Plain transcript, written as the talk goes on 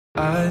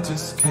I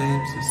just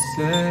came to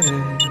say,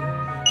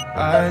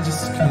 I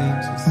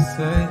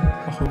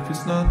hope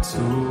it's not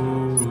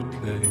too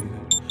late.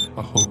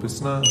 I hope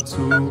it's not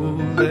too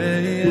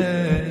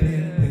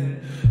late.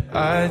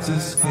 I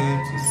just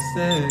came to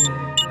say,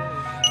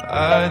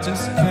 I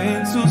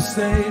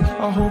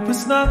hope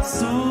it's not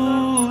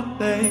too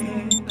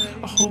late.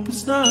 I hope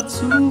it's not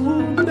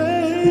too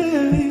late.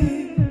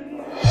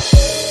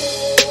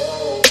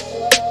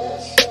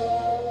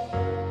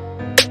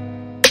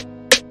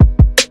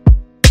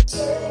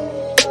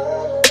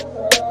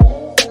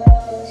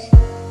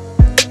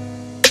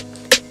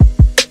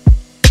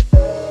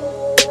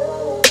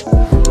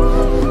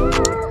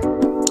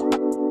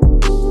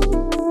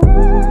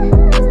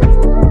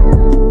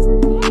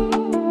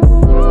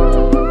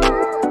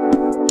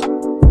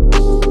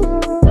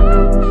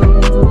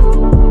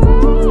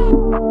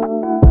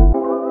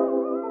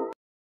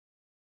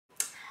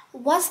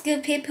 What's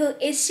good, people?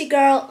 It's your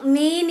girl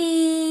Nini,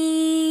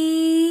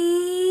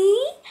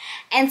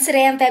 and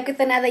today I'm back with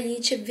another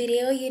YouTube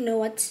video. You know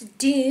what to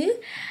do.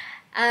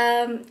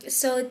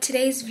 So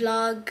today's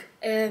vlog,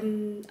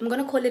 I'm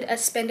gonna call it a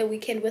spend a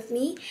weekend with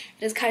me.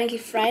 It is currently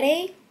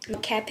Friday. I'm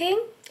capping.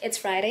 It's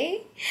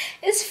Friday.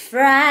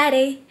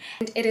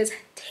 And it is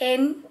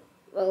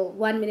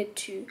 1 minute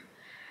to,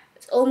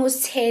 it's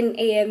almost 10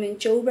 a.m. in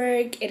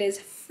Joburg. It is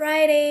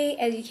Friday.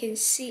 As you can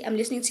see, I'm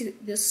listening to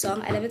this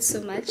song. I love it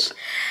so much.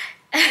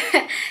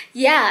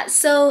 Yeah,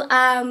 so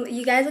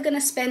you guys are gonna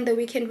spend the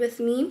weekend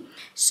with me.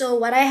 So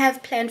what I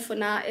have planned for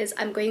now is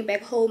I'm going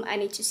back home. I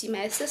need to see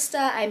my sister.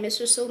 I miss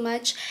her so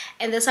much,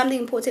 and there's something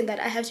important that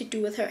I have to do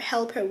with her,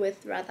 help her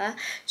with rather.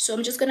 So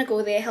I'm just gonna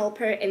go there, help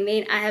her, and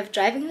then I have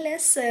driving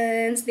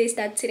lessons. They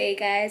start today,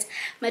 guys.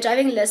 My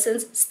driving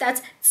lessons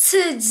starts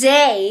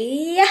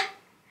today.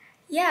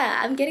 Yeah,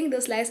 I'm getting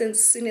this license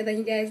sooner than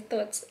you guys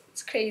thought.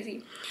 It's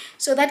crazy.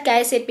 So that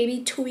guy said maybe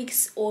 2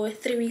 weeks or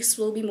 3 weeks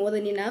will be more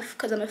than enough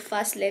because I'm a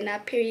fast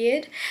learner,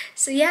 period.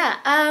 So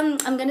yeah, I'm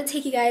gonna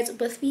take you guys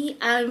with me.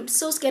 I'm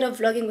so scared of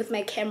vlogging with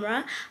my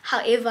camera.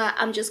 However,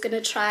 I'm just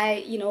gonna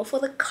try, you know, for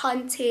the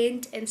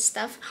content and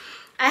stuff.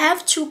 I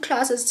have 2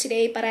 classes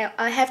today, but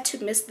I have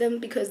to miss them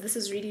because this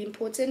is really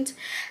important.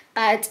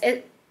 But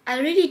I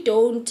really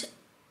don't,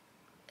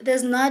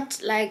 there's not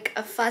like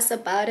a fuss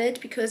about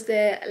it because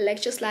the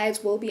lecture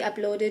slides will be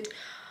uploaded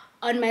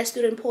on my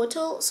student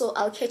portal, so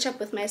I'll catch up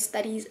with my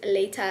studies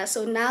later.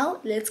 So now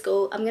let's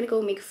go. I'm gonna go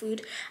make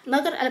food. I'm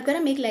gonna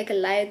make like a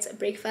light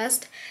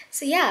breakfast.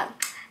 So yeah,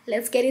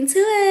 let's get into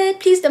it.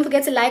 Please don't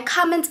forget to like,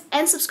 comment,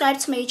 and subscribe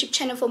to my YouTube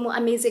channel for more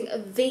amazing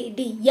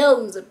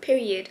videos,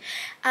 period.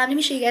 Let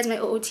me show you guys my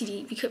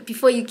OOTD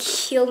before you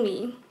kill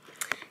me.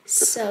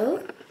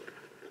 So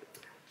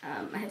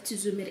I have to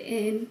zoom it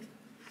in.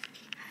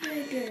 How do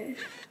I do it?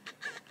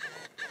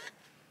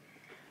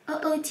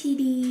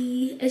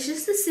 OOTD. It's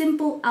just a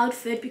simple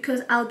outfit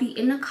because I'll be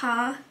in a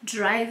car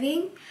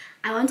driving.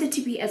 I want it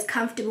to be as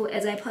comfortable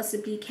as I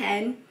possibly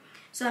can.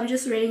 So I'm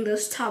just wearing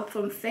this top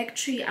from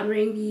Factory. I'm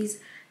wearing these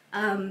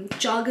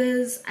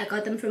joggers. I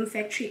got them from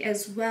Factory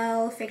as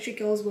well. Factory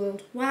Girls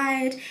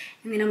Worldwide.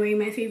 And then I'm wearing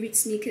my favorite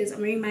sneakers.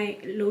 I'm wearing my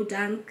low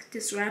dunk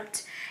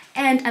Disrupt.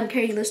 And I'm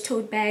carrying this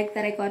tote bag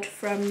that I got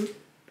from,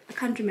 I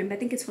can't remember, I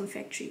think it's from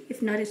Factory.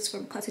 If not, it's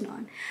from Cotton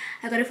On.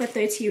 I got it for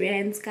 30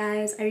 rands,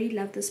 guys. I really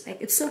love this bag.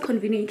 It's so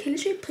convenient. You can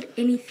literally put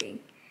anything.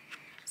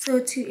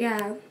 So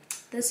yeah,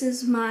 this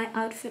is my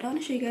outfit. I want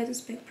to show you guys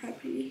this bag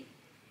properly.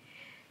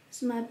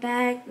 This is my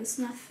bag. This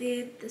is my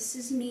fit. This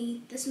is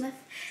me. This is my...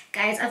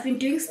 Guys, I've been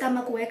doing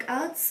stomach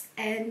workouts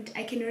and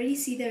I can already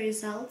see the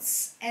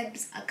results.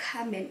 Abs are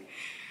coming.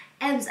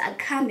 Abs are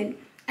coming.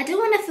 I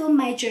didn't want to film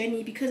my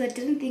journey because I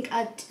didn't think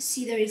I'd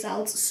see the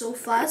results so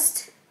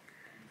fast.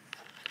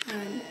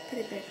 Put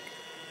it back.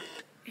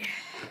 Yeah.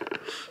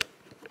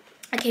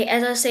 Okay,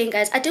 as I was saying,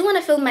 guys, I didn't want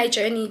to film my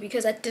journey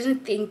because I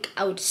didn't think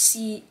I would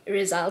see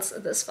results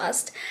this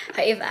fast.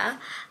 However,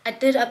 I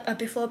did a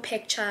before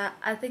picture.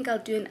 I think I'll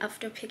do an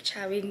after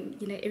picture when,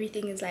 you know,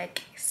 everything is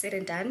like said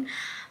and done.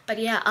 But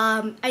yeah,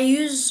 I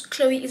use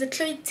Chloe. Is it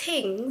Chloe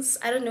Tings?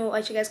 I don't know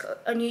what you guys call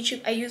on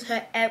YouTube. I use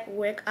her app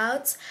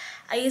workouts.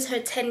 I use her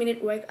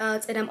 10-minute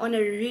workouts, and I'm on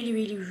a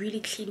really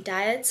clean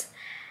diet.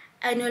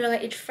 I no longer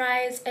eat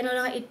fries. I no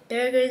longer eat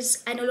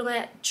burgers. I no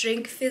longer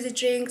drink fizzy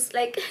drinks.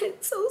 Like,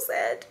 it's so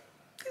sad.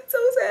 It's so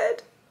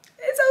sad.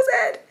 It's so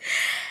sad.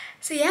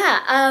 So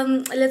yeah,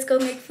 let's go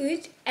make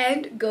food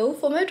and go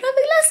for my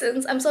driving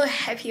lessons. I'm so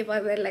happy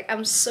about that. Like,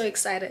 I'm so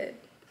excited.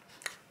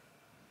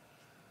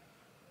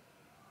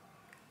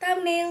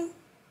 Thumbnail.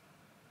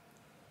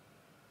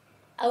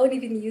 I won't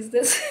even use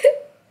this.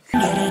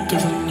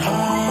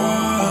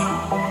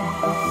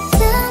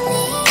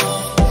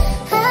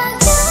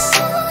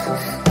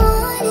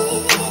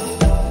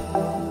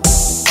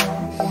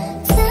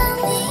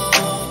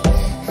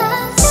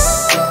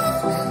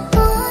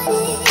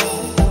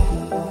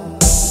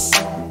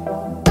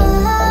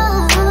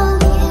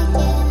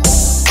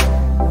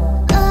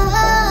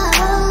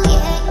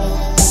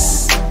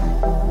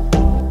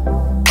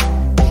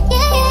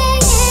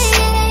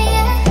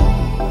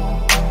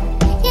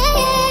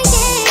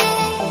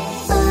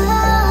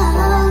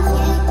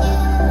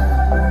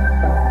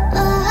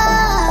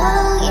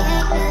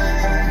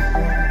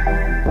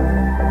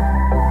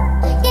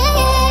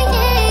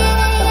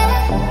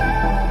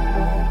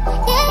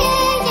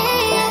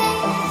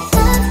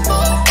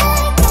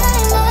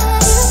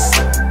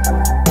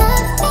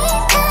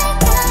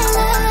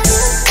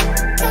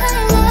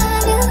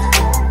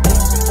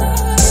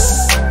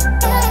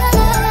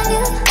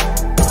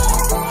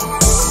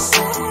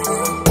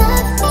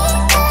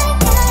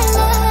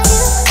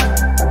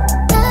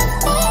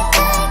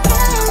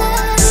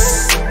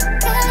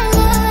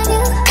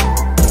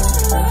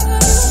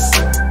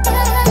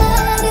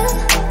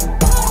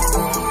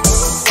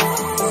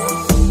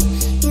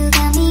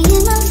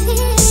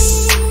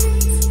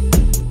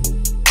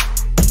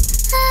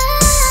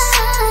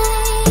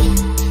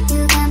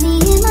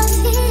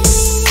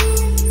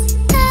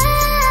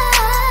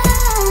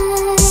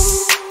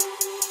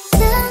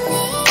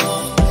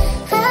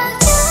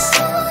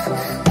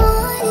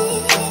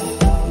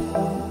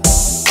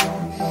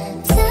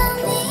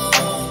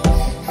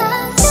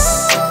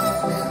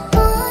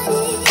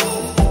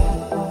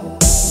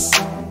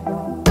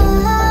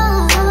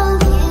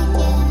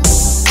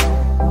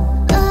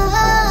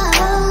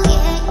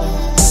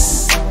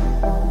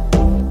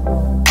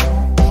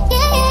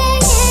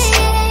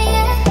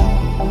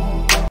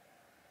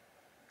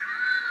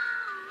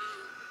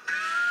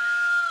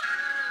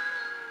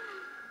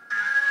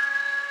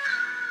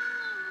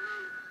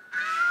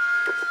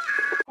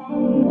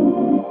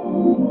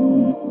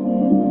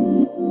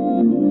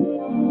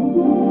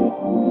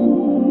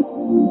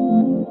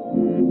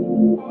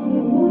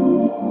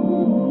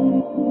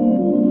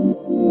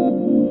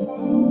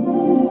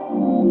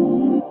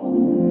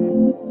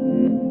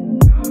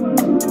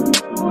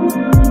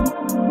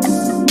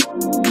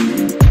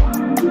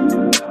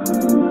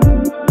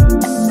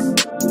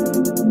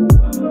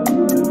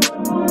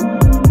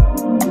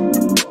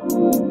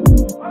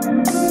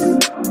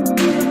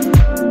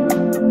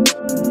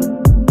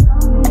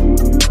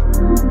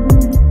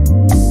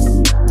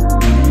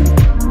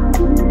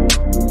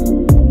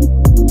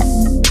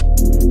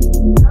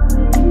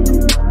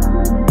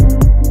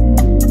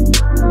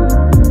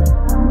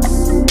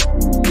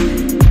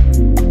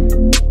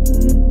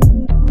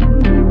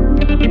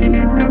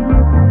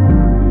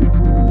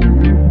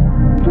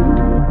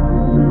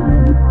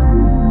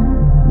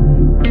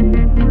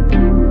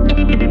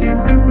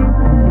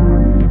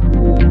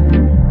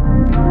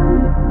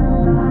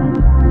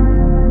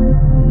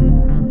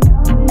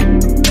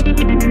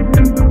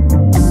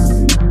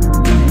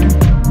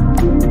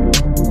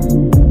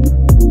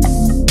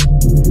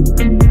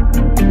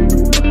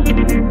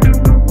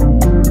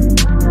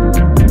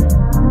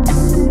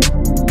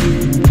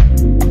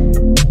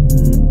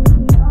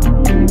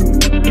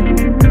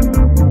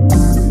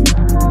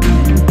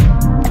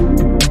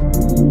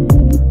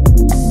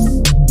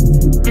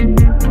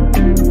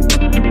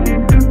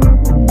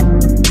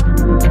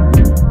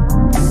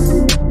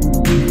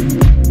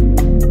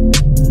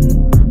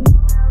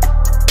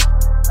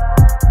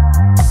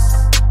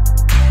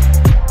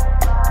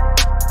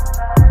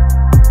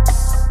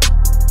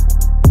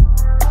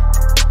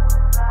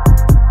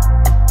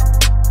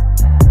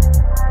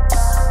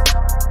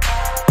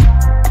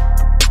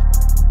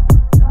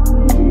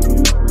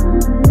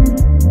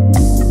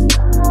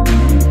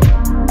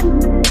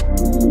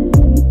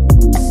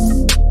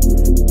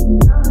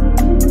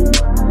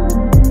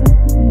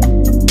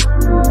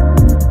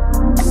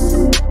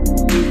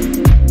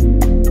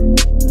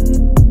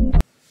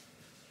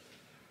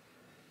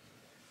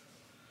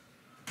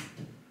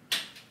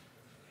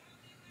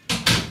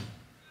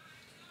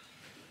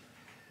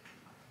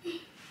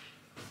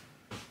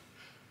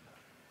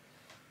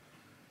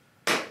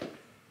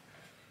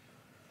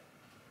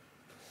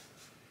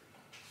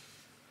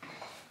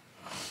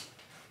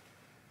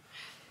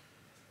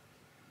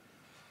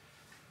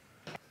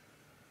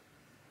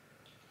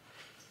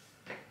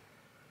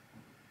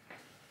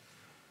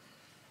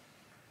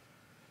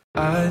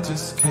 I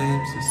just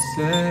came to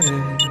say,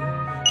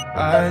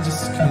 I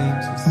just came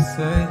to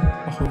say,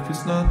 I hope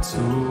it's not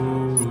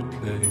too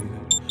late.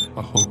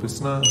 I hope it's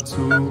not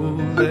too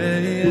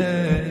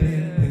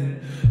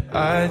late.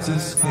 I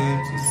just came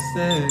to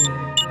say,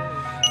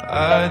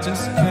 I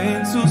just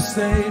came to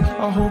say,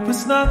 I hope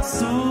it's not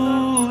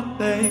too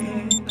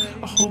late.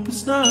 I hope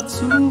it's not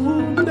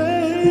too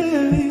late.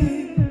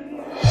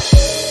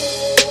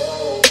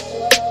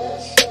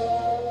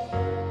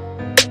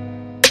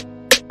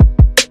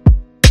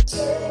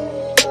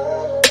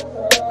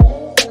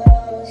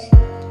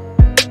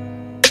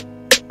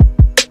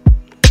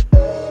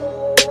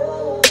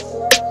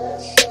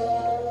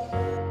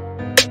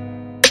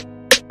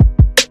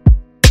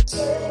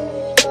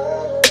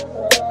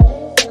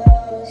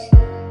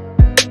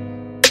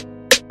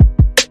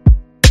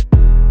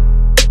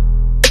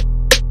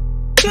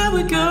 Can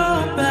we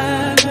go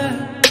back,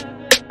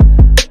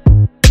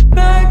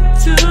 back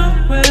to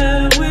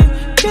where we?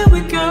 Can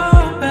we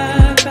go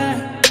back,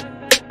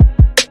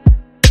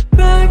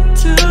 back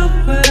to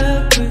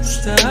where we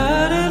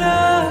started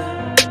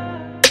out,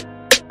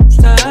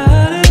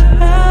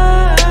 started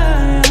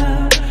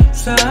out,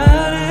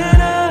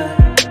 started out.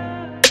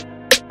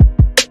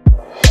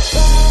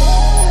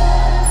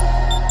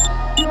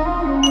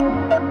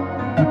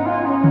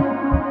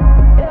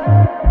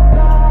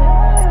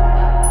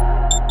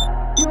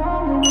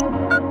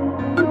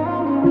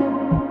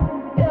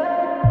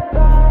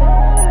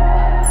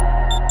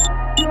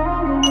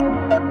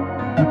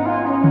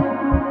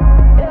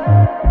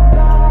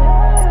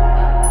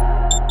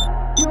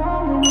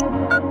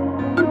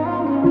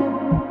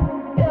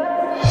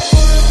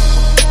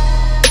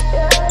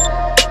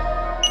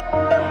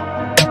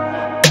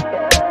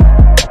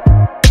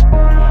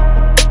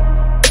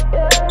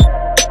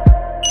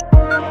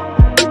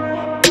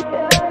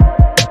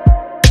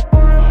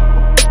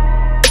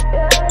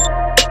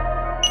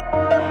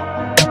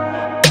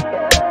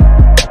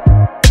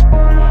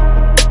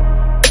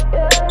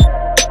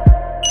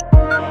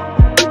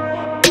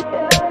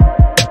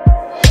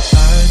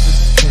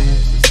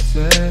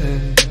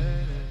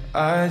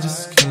 I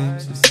just came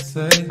to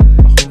say,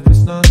 I hope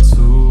it's not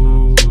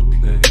too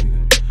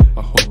late.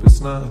 I hope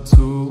it's not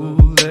too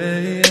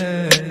late.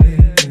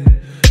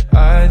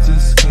 I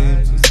just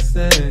came to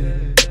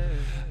say,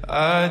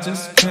 I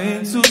just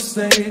came to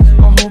say,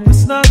 I hope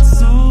it's not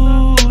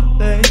too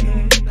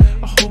late.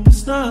 I hope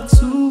it's not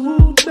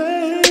too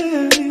late.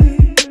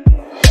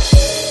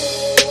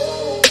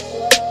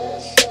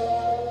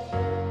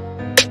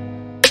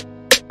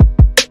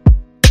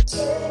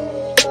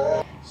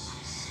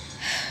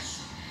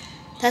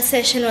 That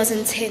session was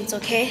intense,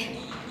 okay?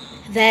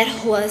 That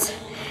was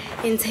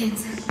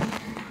intense.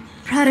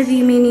 Proud of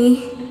you,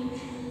 Minnie.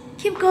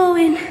 Keep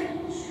going.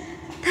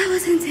 That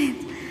was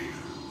intense.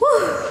 Woo!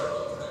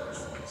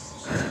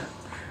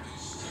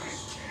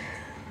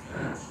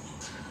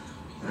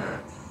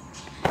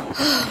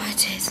 Oh, my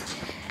chest.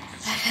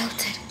 I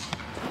felt it.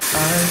 I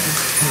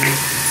just came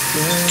to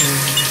say,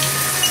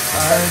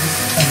 I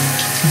just came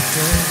to say,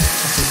 I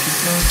hope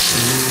it's not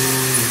too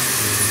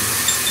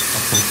late. I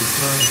hope it's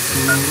not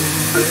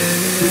too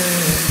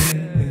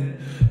late.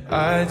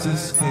 I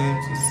just came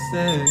to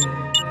say,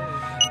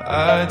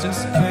 I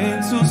just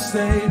came to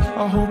say,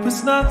 I hope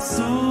it's not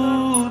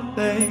too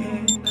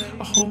late.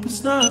 I hope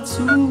it's not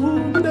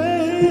too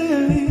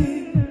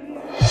late.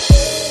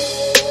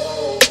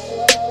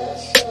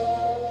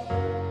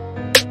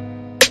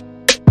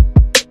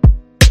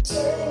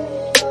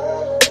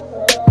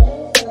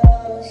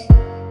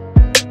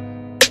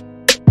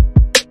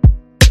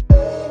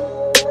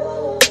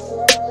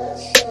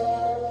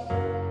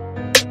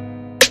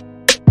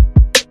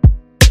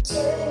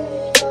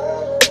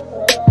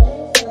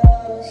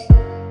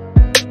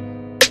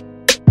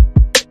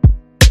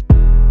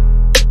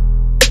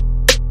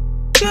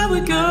 Can we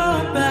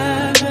go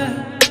back,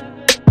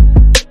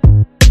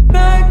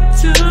 back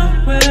to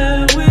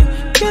where we?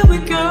 Can we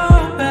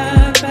go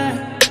back,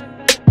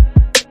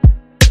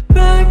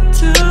 back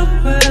to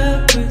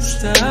where we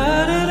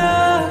started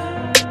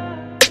out,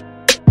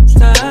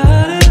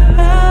 started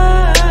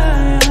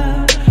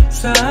out,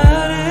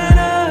 started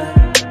out.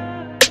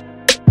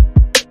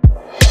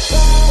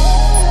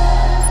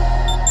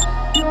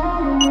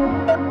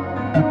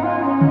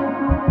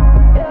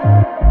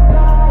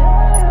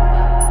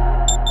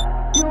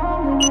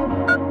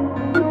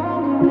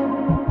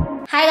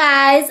 Hi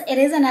guys, it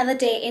is another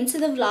day into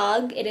the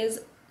vlog. It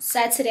is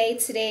Saturday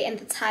today and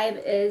the time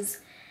is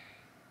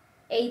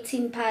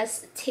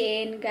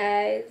 10:18,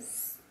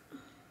 guys.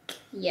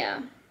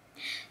 Yeah,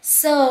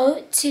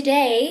 so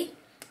today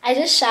I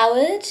just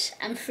showered.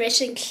 I'm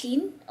fresh and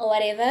clean or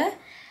whatever.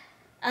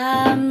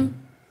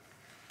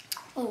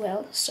 Oh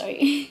well,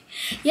 sorry.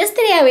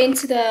 Yesterday I went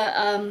to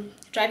the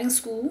driving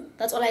school.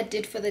 That's all I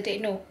did for the day.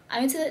 No, I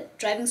went to the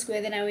driving school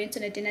and then I went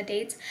on a dinner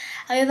date.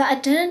 However, I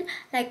didn't,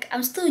 like,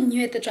 I'm still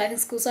new at the driving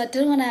school, so I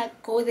didn't want to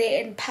go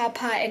there and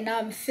papa and now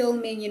I'm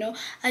filming, you know.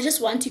 I just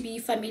want to be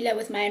familiar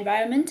with my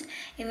environment,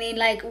 and then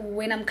like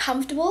when I'm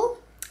comfortable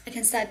I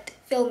can start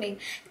filming.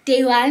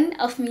 Day one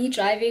of me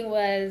driving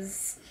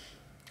was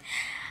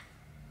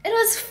It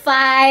was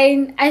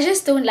fine. I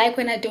just don't like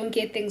when I don't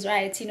get things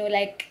right, you know,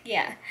 like,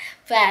 yeah.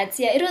 But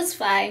yeah, it was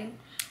fine.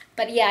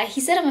 But yeah,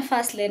 he said I'm a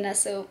fast learner,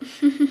 so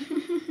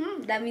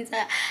that means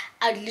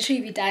I'll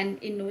literally be done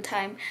in no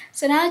time.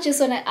 So now I just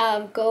want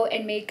to go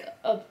and make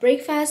a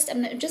breakfast.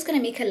 I'm just going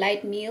to make a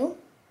light meal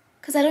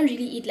because I don't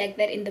really eat like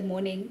that in the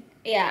morning.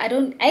 Yeah, I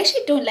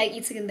actually don't like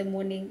eating in the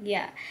morning.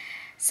 Yeah.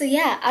 So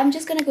yeah, I'm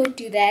just going to go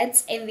do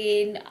that, and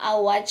then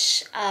I'll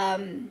watch,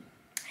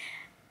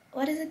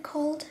 what is it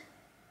called?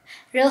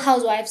 Real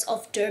Housewives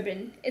of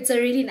Durban. It's a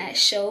really nice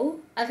show.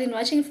 I've been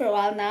watching it for a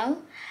while now,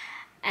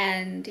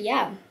 and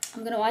yeah,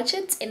 I'm gonna watch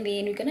it, and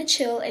then we're gonna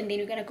chill, and then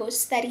we're gonna go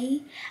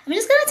study. I'm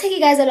just gonna take you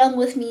guys along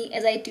with me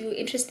as I do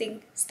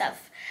interesting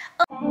stuff.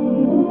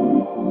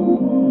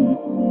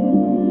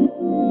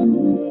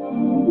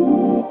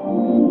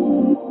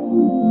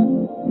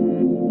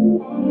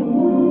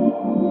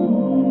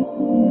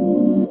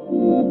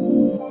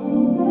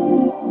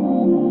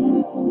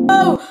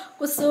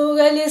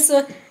 Kusuka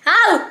liso.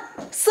 Hawu!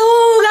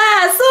 Suka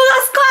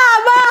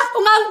sikhwama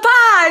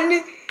ungangibhani.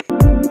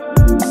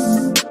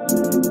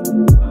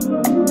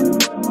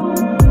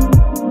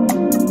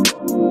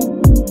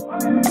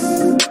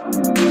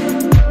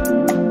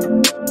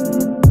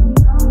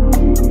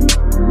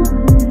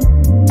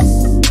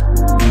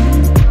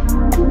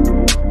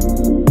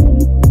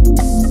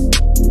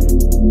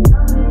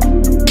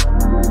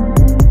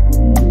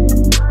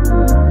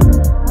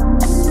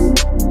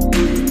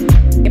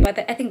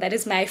 I think that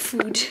is my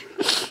food.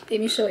 Let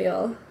me show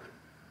y'all.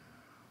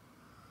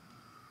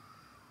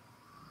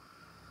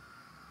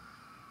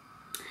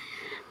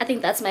 I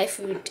think that's my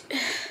food.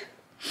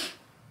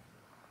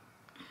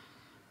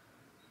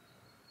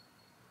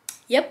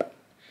 Yep.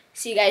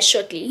 See you guys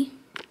shortly.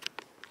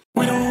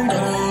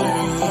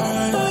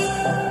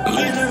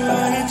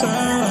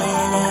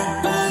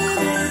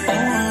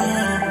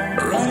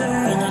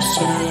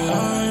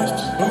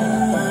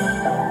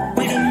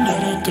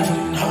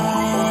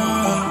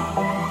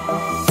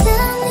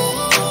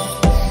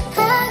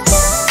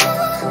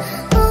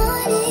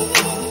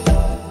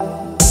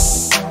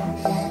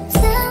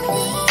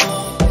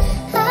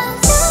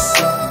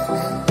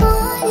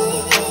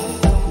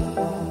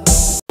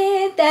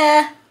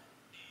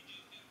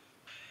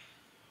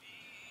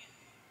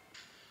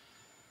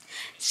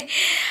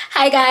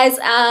 Hi guys,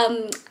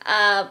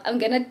 I'm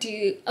gonna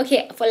do,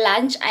 okay, for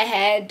lunch I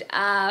had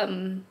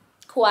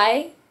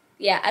kwai.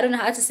 Yeah, I don't know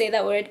how to say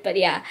that word, but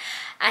yeah,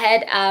 I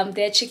had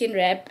their chicken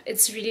wrap.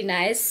 It's really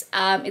nice.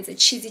 It's a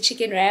cheesy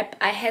chicken wrap.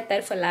 I had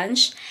that for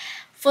lunch.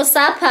 For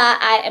supper,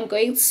 I am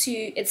going to,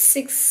 it's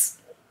 6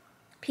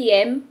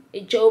 p.m.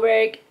 in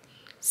Joburg,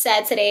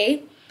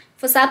 Saturday.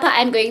 For supper,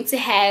 I'm going to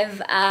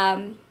have,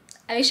 I'm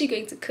actually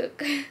going to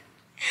cook.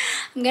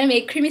 I'm gonna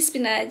make creamy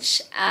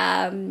spinach,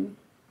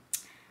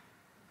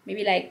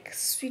 maybe like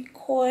sweet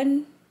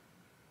corn,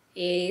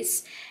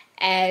 yes,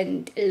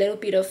 and a little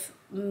bit of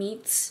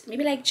meat,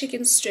 maybe like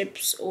chicken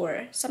strips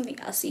or something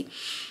else.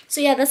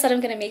 So yeah, that's what I'm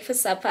gonna make for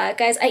supper,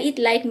 guys. I eat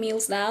light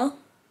meals now.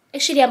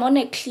 Actually, I'm on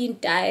a clean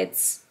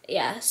diet.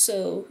 Yeah,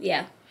 so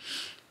yeah.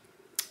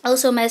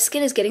 Also, my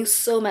skin is getting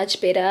so much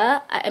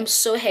better. I am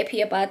so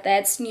happy about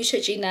that.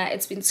 Neutrogena,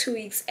 it's been 2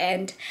 weeks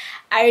and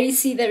I already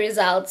see the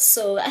results.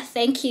 So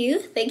thank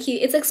you.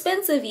 It's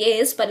expensive,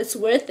 yes, but it's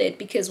worth it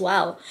because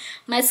wow,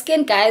 my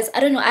skin, guys, I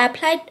don't know, I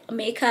applied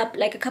makeup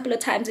like a couple of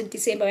times in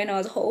December when I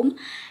was home,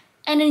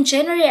 and in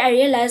January I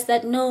realized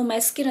that no, my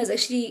skin was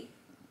actually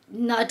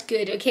not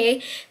good.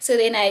 Okay, so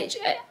then I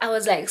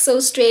was like so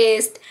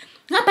stressed.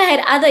 Not I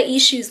had other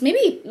issues. Maybe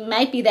it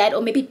might be that,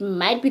 or maybe it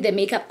might be the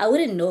makeup. I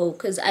wouldn't know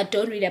because I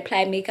don't really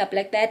apply makeup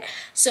like that.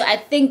 So I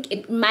think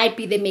it might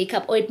be the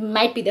makeup, or it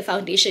might be the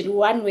foundation,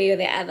 one way or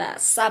the other.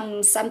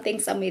 Something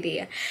somewhere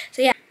there.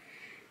 So yeah,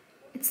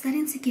 it's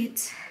starting to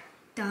get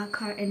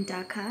darker and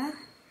darker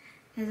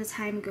as the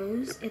time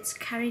goes. It's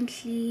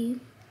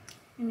currently,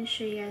 let me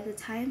show you guys the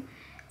time.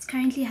 It's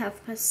currently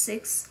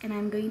 6:30 and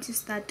I'm going to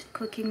start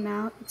cooking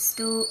now. It's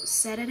still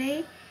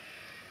Saturday.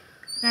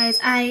 Guys,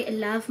 I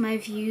love my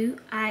view.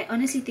 I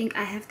honestly think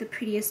I have the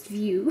prettiest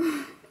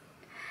view.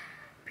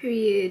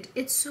 Period.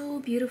 It's so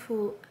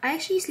beautiful. I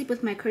actually sleep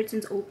with my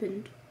curtains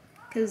opened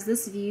because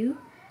this view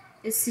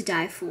is to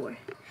die for.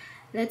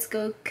 Let's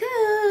go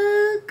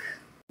cook.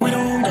 We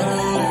don't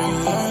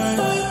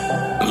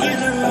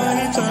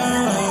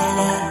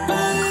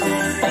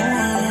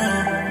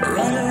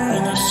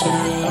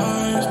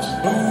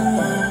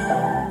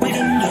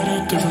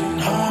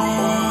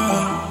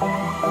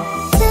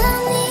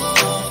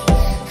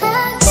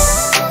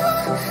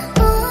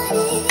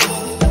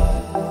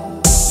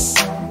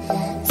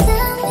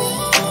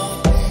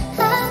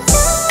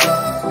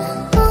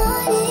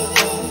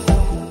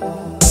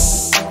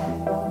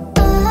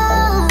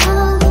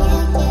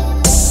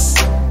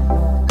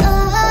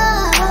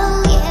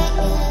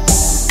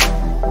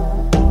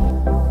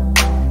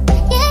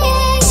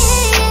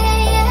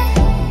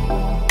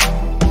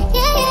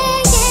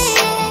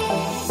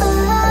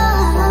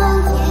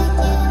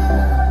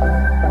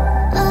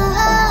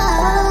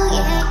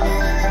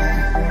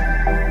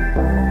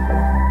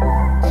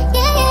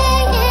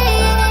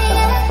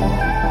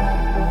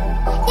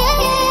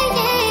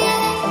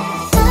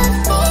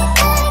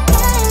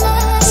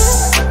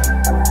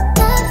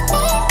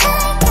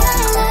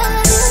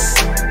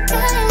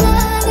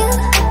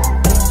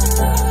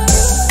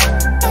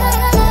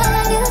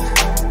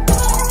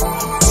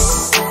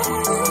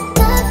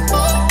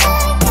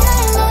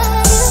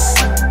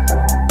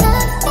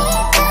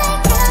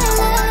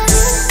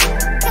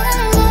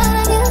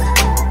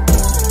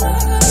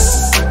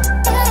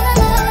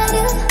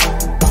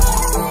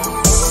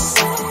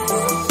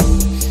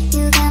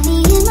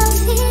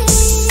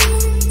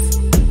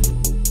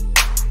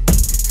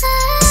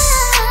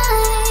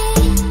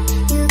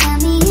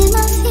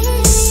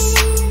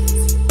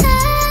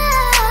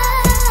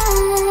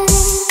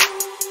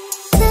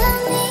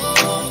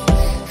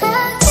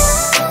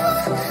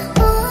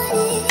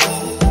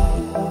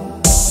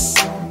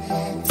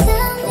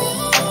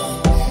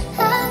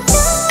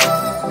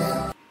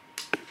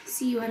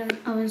see what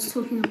I was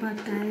talking about,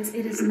 guys.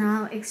 It is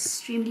now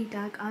extremely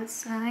dark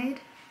outside.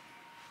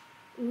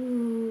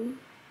 Ooh,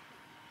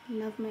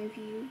 love my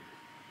view.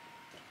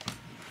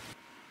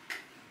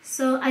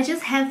 So I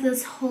just have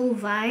this whole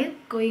vibe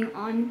going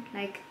on,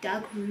 like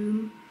dark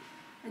room,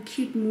 a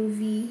cute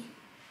movie.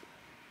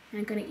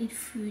 I'm gonna eat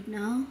food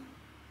now.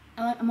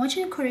 I'm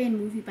watching a Korean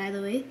movie, by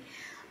the way.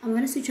 I'm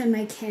gonna switch on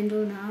my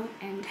candle now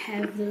and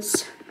have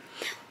this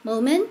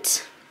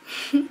moment.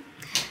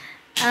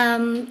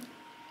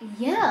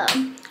 Yeah,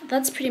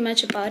 that's pretty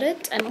much about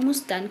it. I'm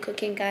almost done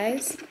cooking,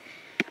 guys.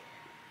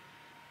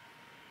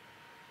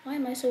 Why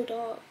am I so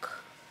dark?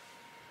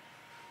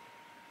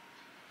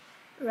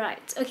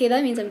 Right, okay,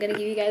 that means I'm gonna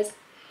give you guys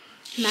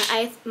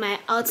my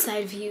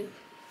outside view.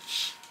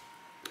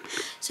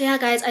 So yeah,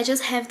 guys, I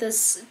just have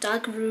this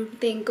dark room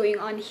thing going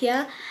on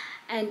here,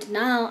 and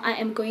now I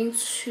am going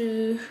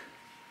to,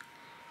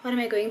 what am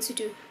I going to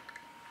do?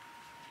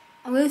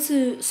 I'm going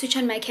to switch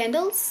on my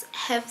candles,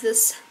 have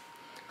this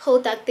whole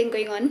dark thing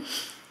going on.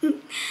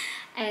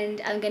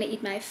 And I'm gonna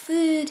eat my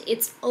food.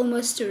 It's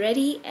almost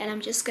ready, and I'm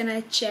just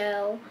gonna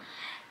chill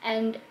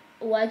and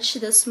watch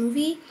this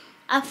movie.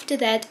 After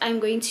that,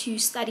 I'm going to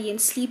study and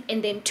sleep,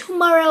 and then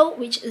tomorrow,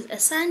 which is a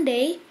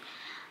Sunday,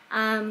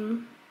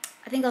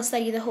 I think I'll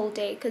study the whole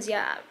day, because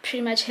yeah, I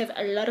pretty much have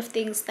a lot of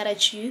things that I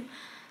do.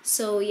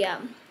 So yeah,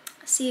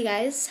 see you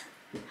guys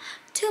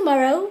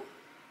tomorrow.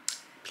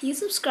 Please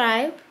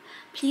subscribe,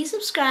 please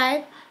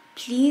subscribe,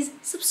 please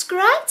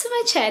subscribe to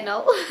my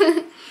channel.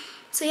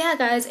 So yeah,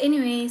 guys,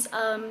 anyways,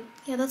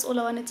 yeah, that's all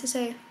I wanted to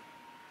say.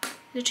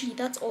 Literally,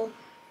 that's all.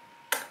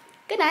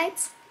 Good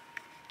night.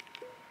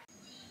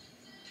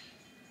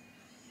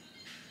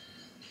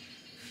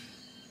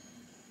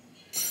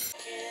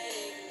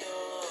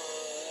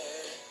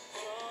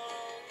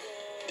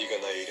 네가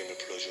나의 이름을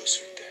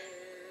불러주었을 때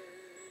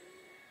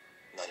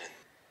나는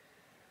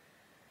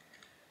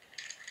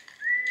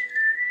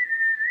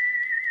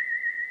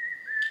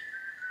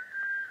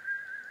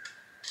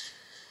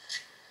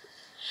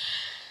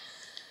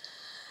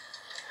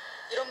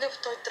이런 데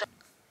붙어 있더라.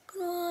 Good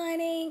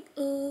morning.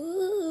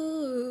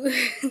 Ooh.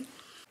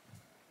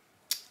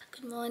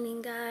 Good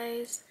morning,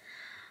 guys.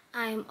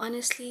 I'm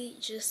honestly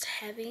just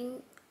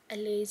having a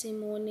lazy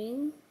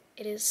morning.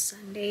 It is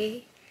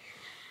Sunday.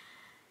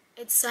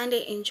 It's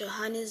Sunday in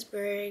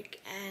Johannesburg,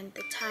 and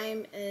the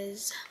time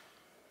is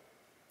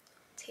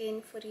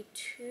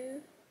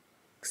 10:42,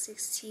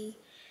 60.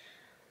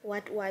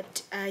 What?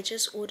 I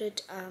just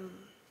ordered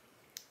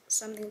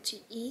something to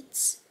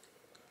eat.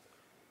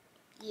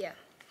 Yeah,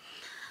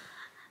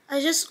 I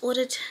just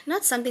ordered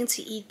not something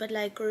to eat, but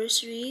like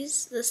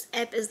groceries. This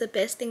app is the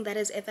best thing that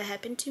has ever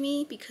happened to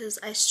me, because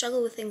I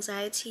struggle with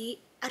anxiety.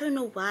 I don't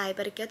know why,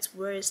 but it gets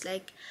worse.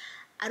 Like,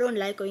 I don't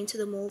like going to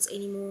the malls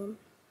anymore,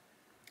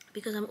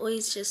 because I'm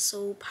always just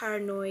so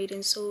paranoid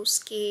and so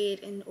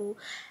scared, and oh,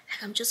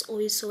 like I'm just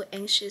always so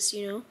anxious,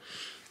 you know.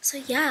 So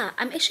yeah,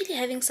 I'm actually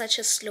having such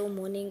a slow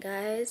morning,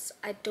 guys.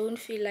 I don't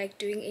feel like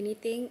doing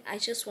anything. I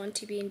just want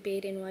to be in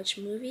bed and watch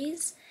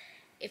movies.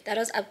 If that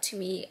was up to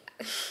me,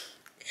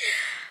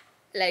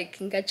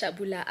 like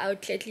ngajabula, I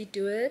would gladly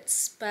do it.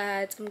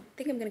 But I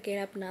think I'm gonna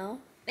get up now.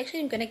 Actually,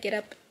 I'm gonna get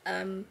up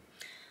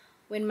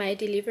when my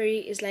delivery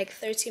is like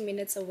 30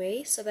 minutes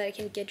away, so that I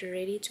can get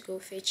ready to go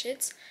fetch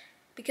it.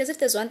 Because if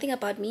there's one thing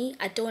about me,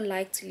 I don't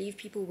like to leave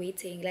people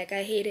waiting. Like,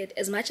 I hate it.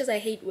 As much as I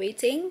hate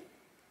waiting,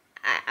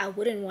 I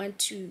wouldn't want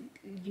to,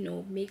 you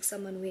know, make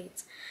someone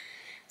wait.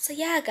 So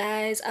yeah,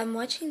 guys, I'm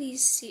watching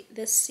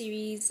this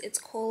series. It's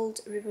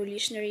called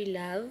Revolutionary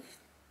Love.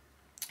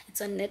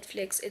 It's on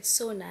Netflix. It's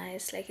so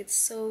nice. Like, it's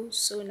so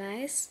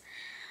nice.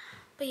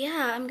 But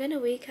yeah, I'm gonna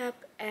wake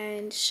up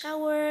and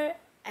shower,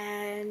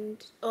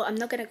 and oh, I'm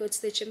not gonna go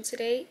to the gym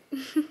today.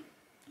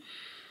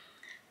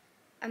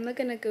 I'm not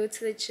gonna go to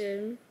the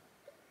gym.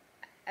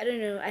 I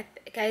don't know,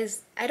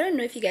 guys, I don't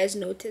know if you guys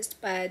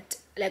noticed, but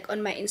like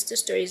on my Insta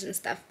stories and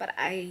stuff, but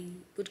I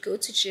would go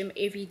to gym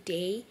every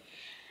day.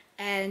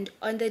 And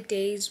on the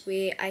days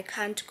where I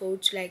can't go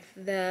to like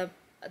the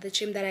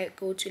gym that I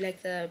go to,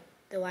 like the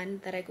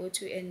one that I go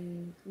to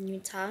in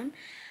Newtown,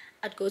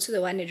 I'd go to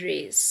the one at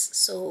Race.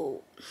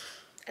 So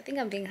I think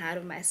I'm being hard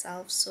on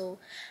myself. So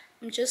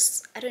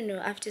I don't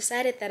know, I've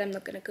decided that I'm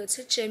not gonna go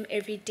to gym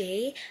every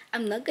day.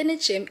 I'm not gonna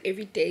gym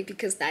every day,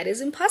 because that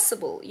is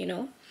impossible, you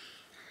know.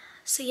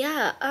 So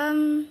yeah,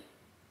 I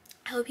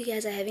hope you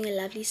guys are having a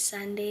lovely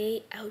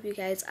Sunday. I hope you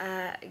guys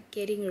are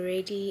getting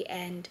ready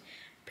and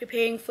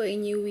preparing for a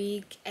new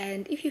week.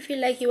 And if you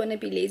feel like you want to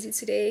be lazy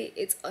today,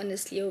 it's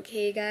honestly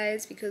okay,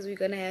 guys, because we're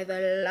gonna have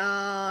a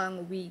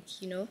long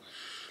week, you know.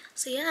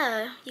 So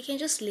yeah, you can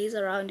just laze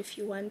around if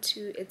you want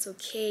to. It's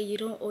okay. You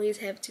don't always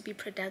have to be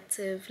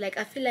productive. Like,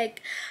 I feel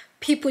like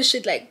people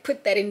should like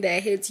put that in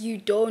their heads. You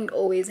don't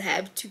always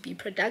have to be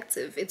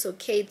productive. It's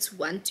okay to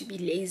want to be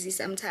lazy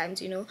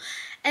sometimes, you know.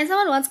 And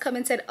someone once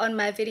commented on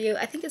my video,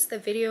 I think it's the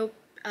video,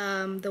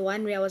 the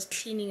one where I was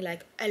cleaning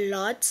like a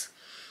lot.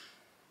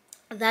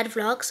 that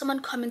vlog, someone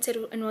commented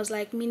and was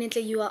like,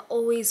 Minentle, you are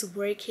always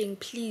working,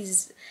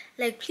 please,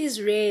 like, please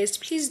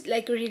rest, please,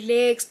 like,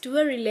 relax, do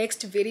a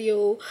relaxed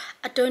video.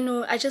 I don't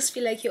know, I just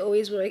feel like you're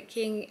always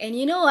working. And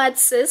you know what,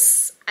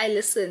 sis, I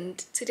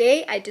listened.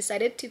 Today I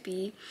decided to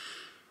be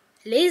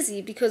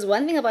lazy, because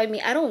one thing about me,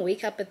 I don't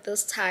wake up at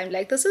this time.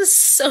 Like, this is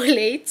so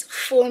late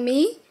for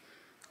me.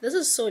 This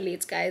is so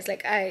late, guys.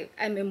 Like,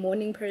 I'm a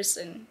morning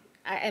person.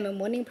 I am a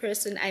morning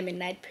person, I'm a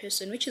night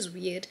person, which is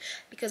weird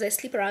because I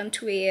sleep around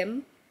 2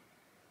 a.m.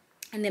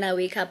 and then I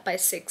wake up by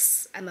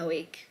 6. I'm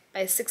awake.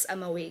 By 6,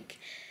 I'm awake.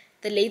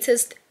 The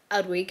latest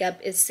I'd wake up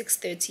is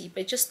 6:30,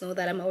 but just know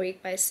that I'm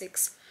awake by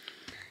 6.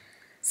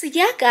 So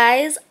yeah,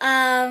 guys,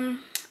 I'm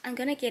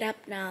gonna get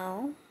up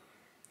now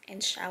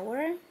and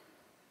shower.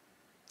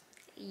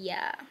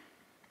 Yeah,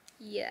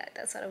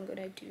 that's what I'm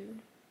gonna do.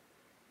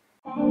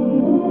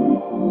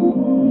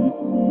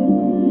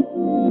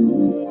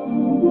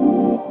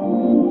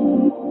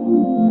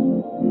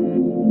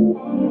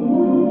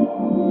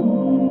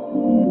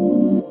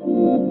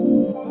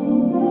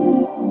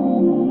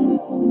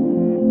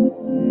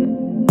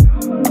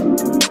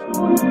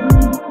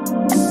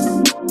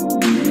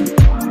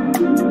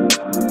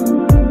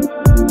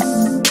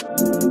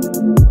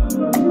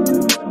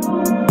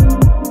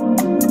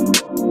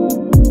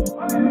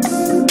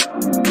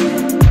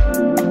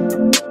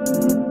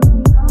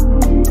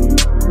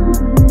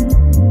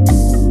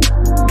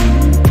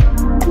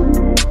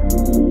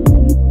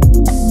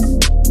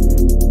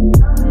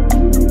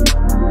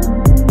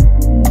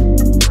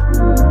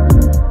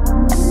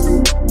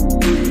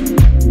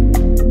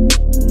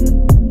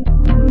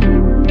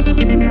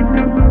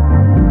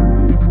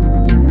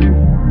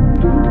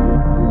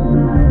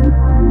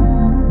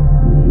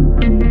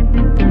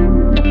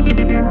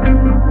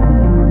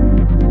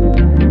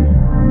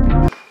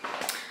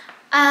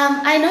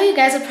 I know you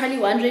guys are probably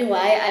wondering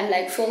why I'm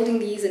like folding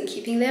these and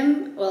keeping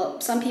them.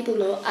 Well, some people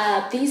know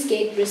these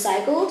get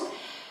recycled,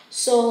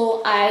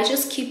 so I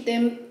just keep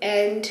them,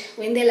 and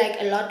when they're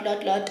like a lot,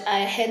 I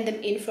hand them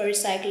in for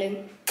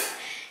recycling.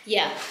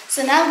 Yeah,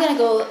 so now I'm gonna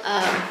go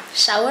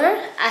shower.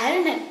 I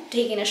hadn't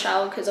taken a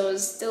shower because I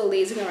was still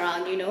lazing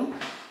around, you know.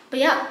 But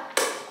yeah,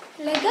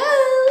 let's go.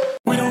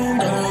 We don't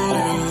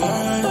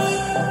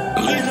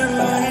leave the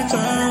lights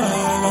on.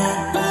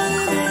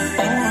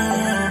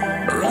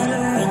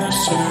 Running in the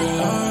city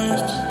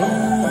lights.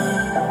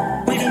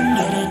 We can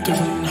get a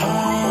different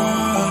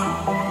high.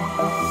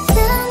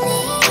 Tell me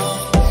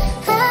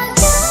how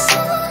you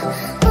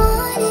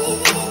want it.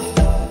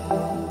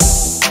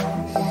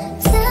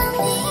 Tell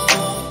me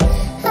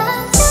how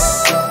you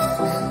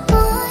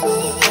want it. Oh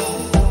yeah,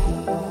 oh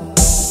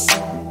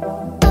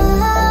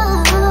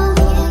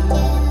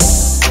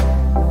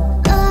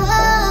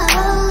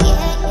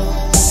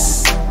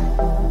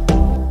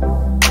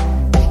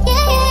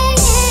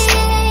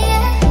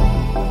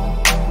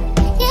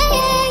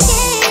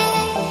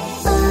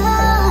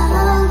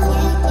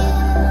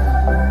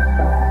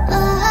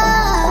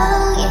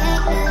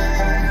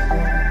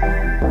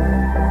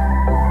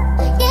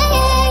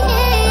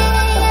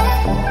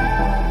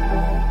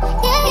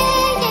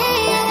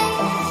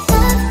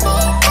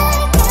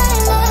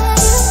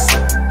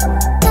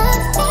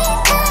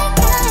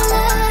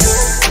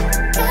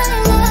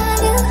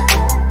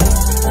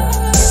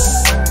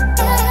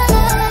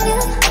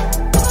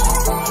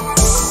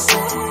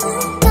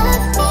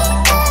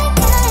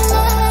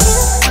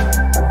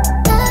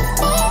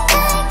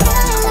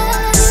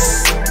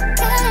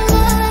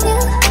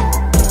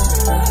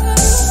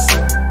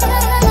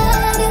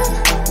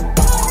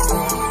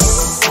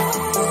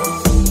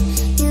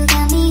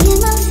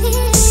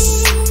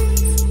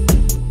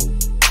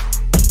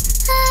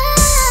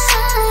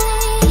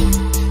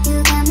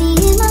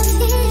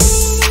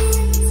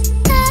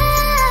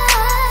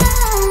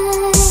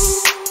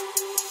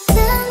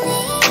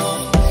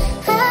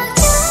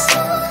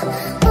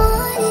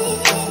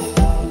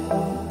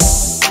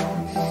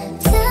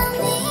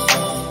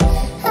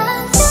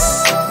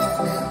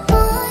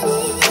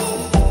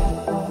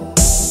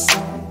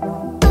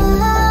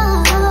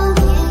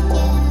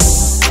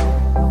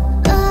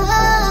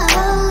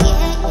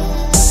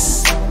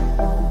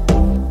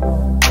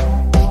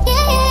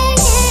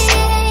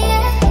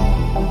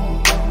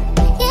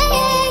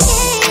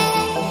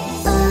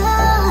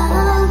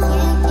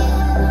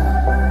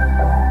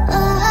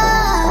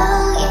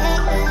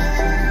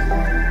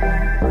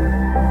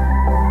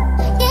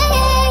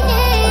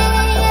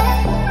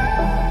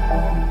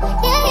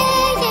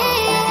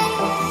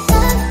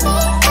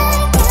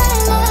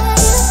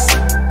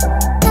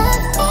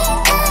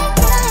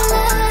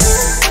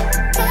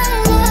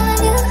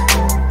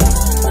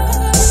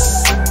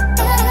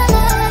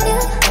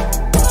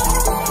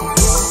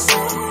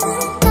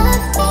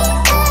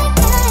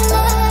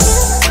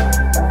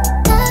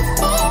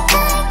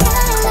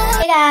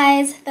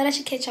yeah, thought I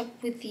should catch up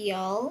with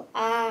y'all.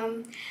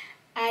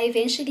 I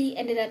eventually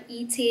ended up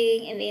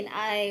eating, and then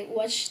I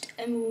watched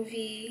a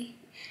movie.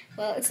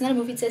 Well, it's not a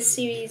movie, it's a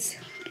series.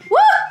 Woo!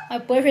 My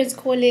boyfriend's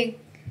calling.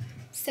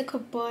 Sick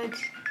of bored.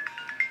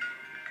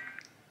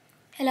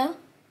 Hello?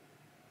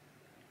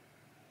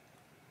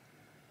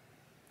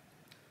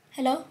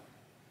 Hello?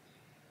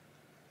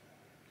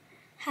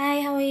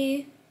 Hi, how are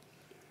you?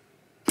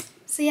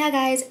 So yeah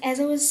guys, as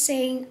I was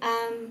saying,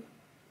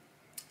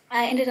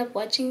 I ended up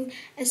watching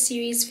a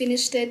series,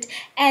 finished it,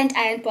 and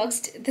I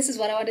unboxed. This is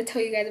what I want to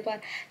tell you guys about.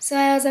 So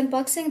I was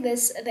unboxing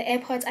the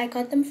AirPods. I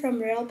got them from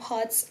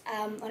RealPods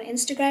on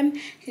Instagram.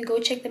 You can go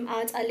check them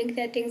out. I'll link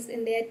their things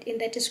in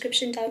the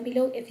description down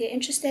below. If you're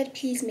interested,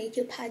 please make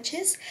your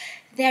purchase.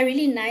 They're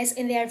really nice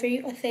and they are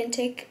very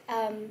authentic.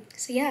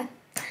 So yeah,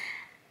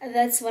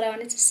 that's what I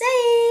wanted to say.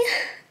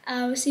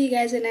 See you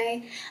guys when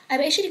I'm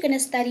actually gonna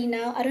study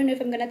now. I don't know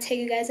if I'm gonna take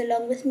you guys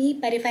along with me,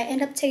 but if I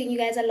end up taking you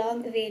guys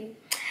along, then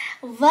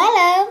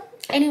voila.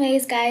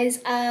 Anyways guys,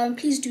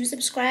 please do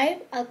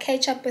subscribe. I'll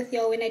catch up with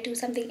y'all when I do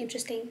something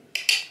interesting.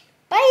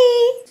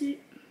 Bye.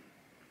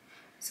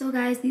 So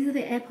guys, these are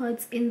the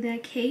AirPods in their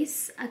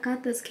case. I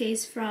got this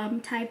case from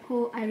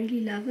Typo. I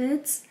really love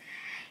it.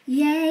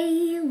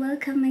 Yay,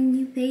 welcome my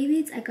new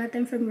babies. I got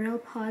them from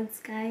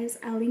RealPods, guys.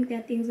 I'll link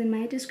their things in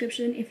my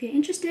description. If you're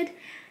interested,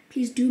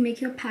 please do make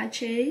your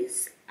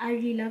purchase. I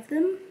really love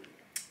them.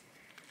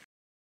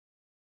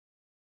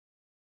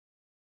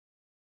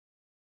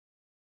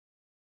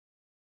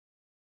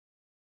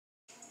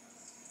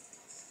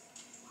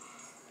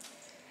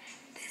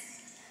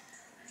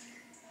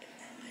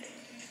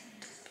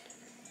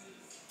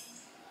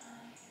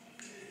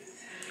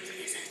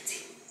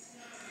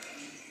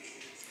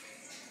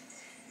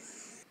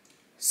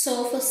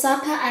 So for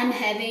supper, I'm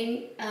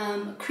having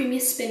creamy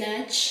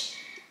spinach,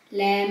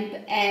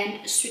 lamb,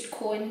 and sweet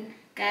corn,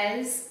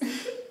 guys.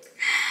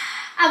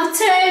 I've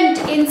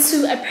turned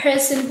into a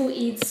person who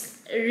eats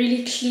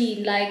really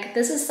clean. Like,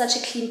 this is such a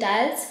clean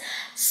diet.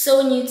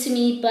 So new to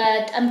me,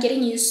 but I'm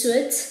getting used to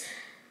it.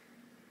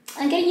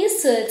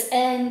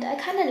 And I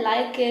kind of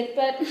like it,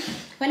 but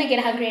when I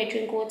get hungry, I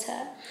drink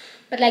water.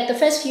 But like the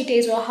first few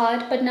days were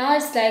hard, but now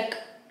it's like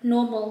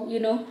normal,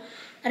 you know.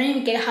 I don't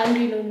even get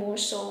hungry no more,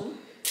 so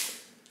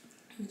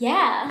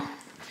yeah.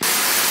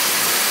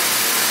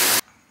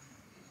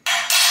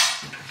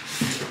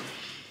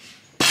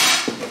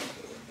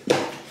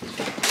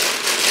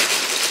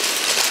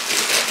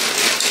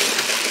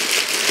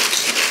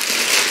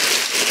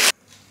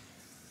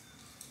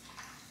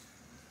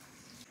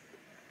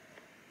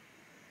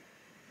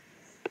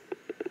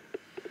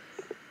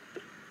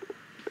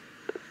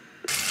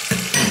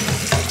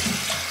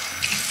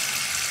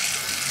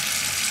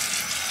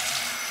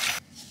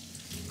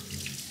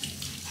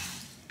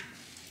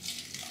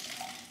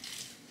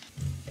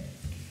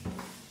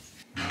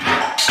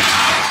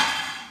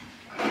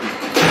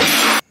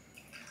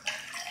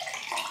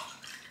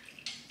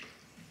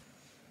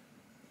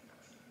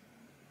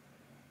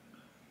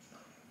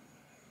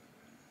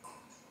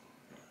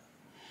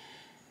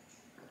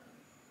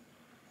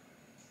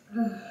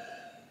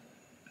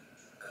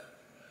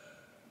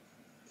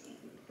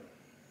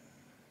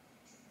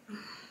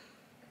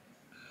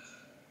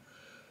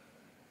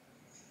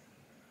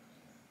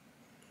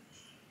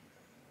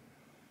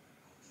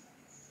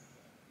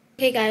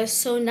 Okay guys,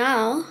 so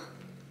now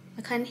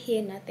I can't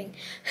hear nothing.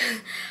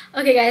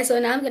 Okay guys, so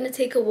now I'm gonna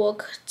take a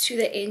walk to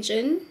the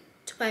engine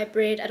to buy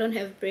bread. I don't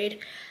have bread.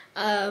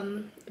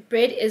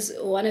 Bread is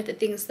one of the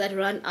things that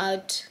run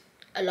out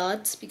a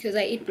lot because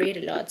I eat bread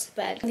a lot,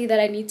 but something that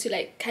I need to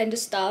like kind of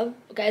stop.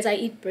 Guys, I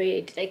eat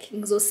bread. Like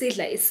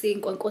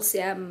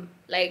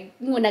like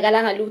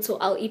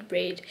I'll eat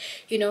bread,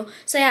 you know.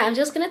 So yeah, I'm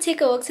just gonna take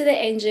a walk to the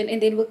engine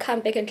and then we'll come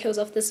back and close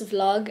off this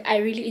vlog. I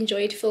really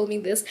enjoyed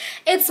filming this.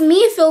 It's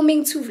me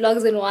filming 2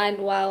 vlogs in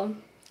one. Wow.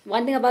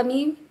 One thing about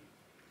me,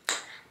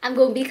 I'm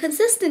gonna be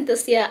consistent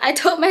this year. I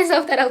told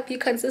myself that I'll be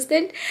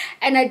consistent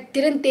and I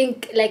didn't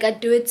think like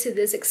I'd do it to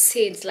this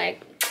extent.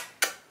 Like,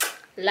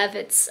 love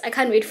it. I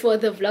can't wait for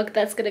the vlog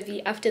that's gonna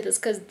be after this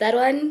because that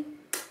one,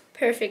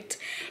 perfect.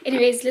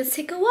 Anyways, let's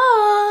take a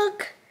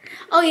walk.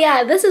 Oh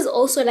yeah, this is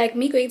also like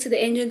me going to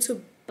the engine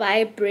to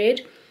buy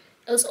bread.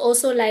 It was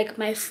also like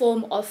my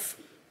form of,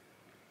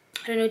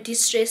 I don't know,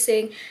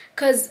 de-stressing.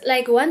 Because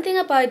like one thing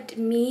about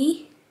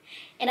me,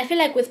 and I feel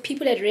like with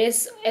people at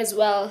rest as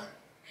well,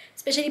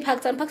 especially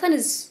Pakistan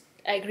is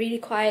like really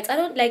quiet. I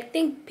don't like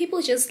think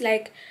people just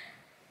like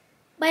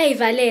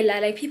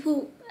like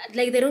people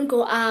like they don't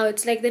go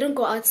out, like they don't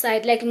go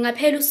outside, like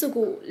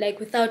like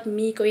without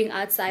me going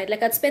outside.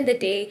 Like I'd spend the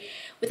day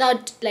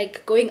without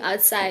like going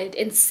outside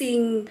and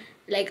seeing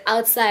like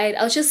outside.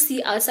 I'll just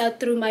see outside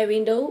through my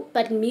window,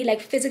 but me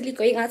like physically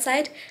going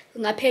outside,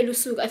 I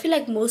feel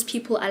like most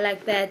people are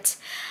like that.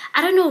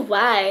 I don't know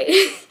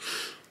why.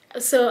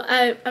 So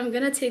I'm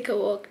gonna take a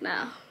walk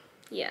now.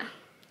 Yeah.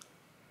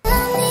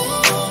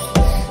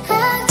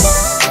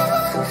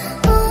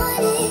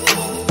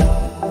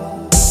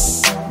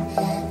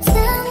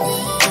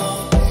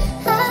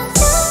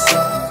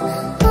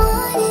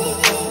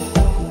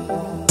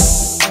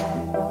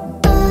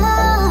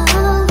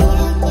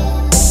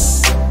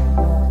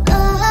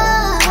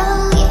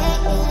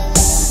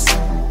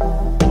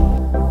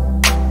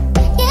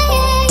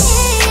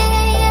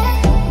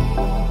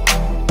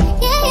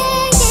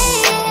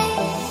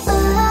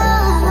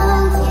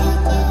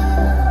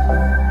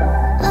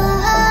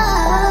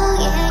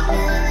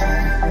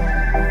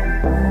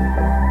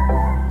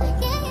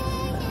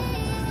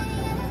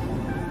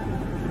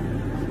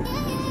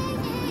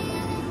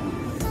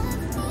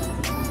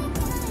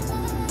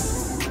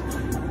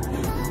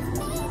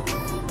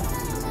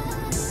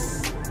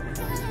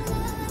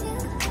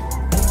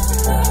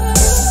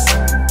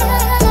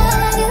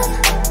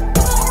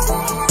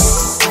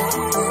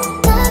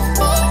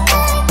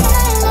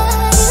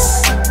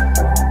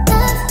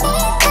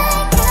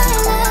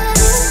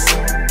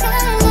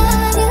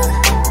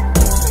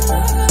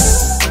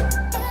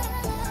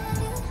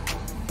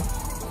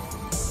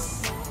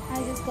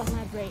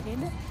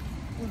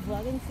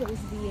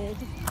 weird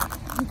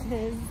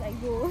because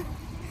ayo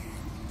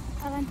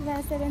abantu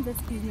bayasebenza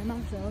speed noma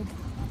vlog.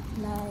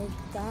 Like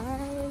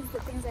guys, the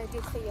things I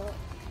did for you,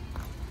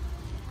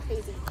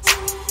 crazy.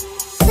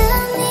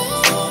 Tell me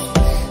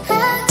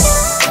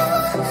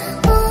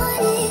how you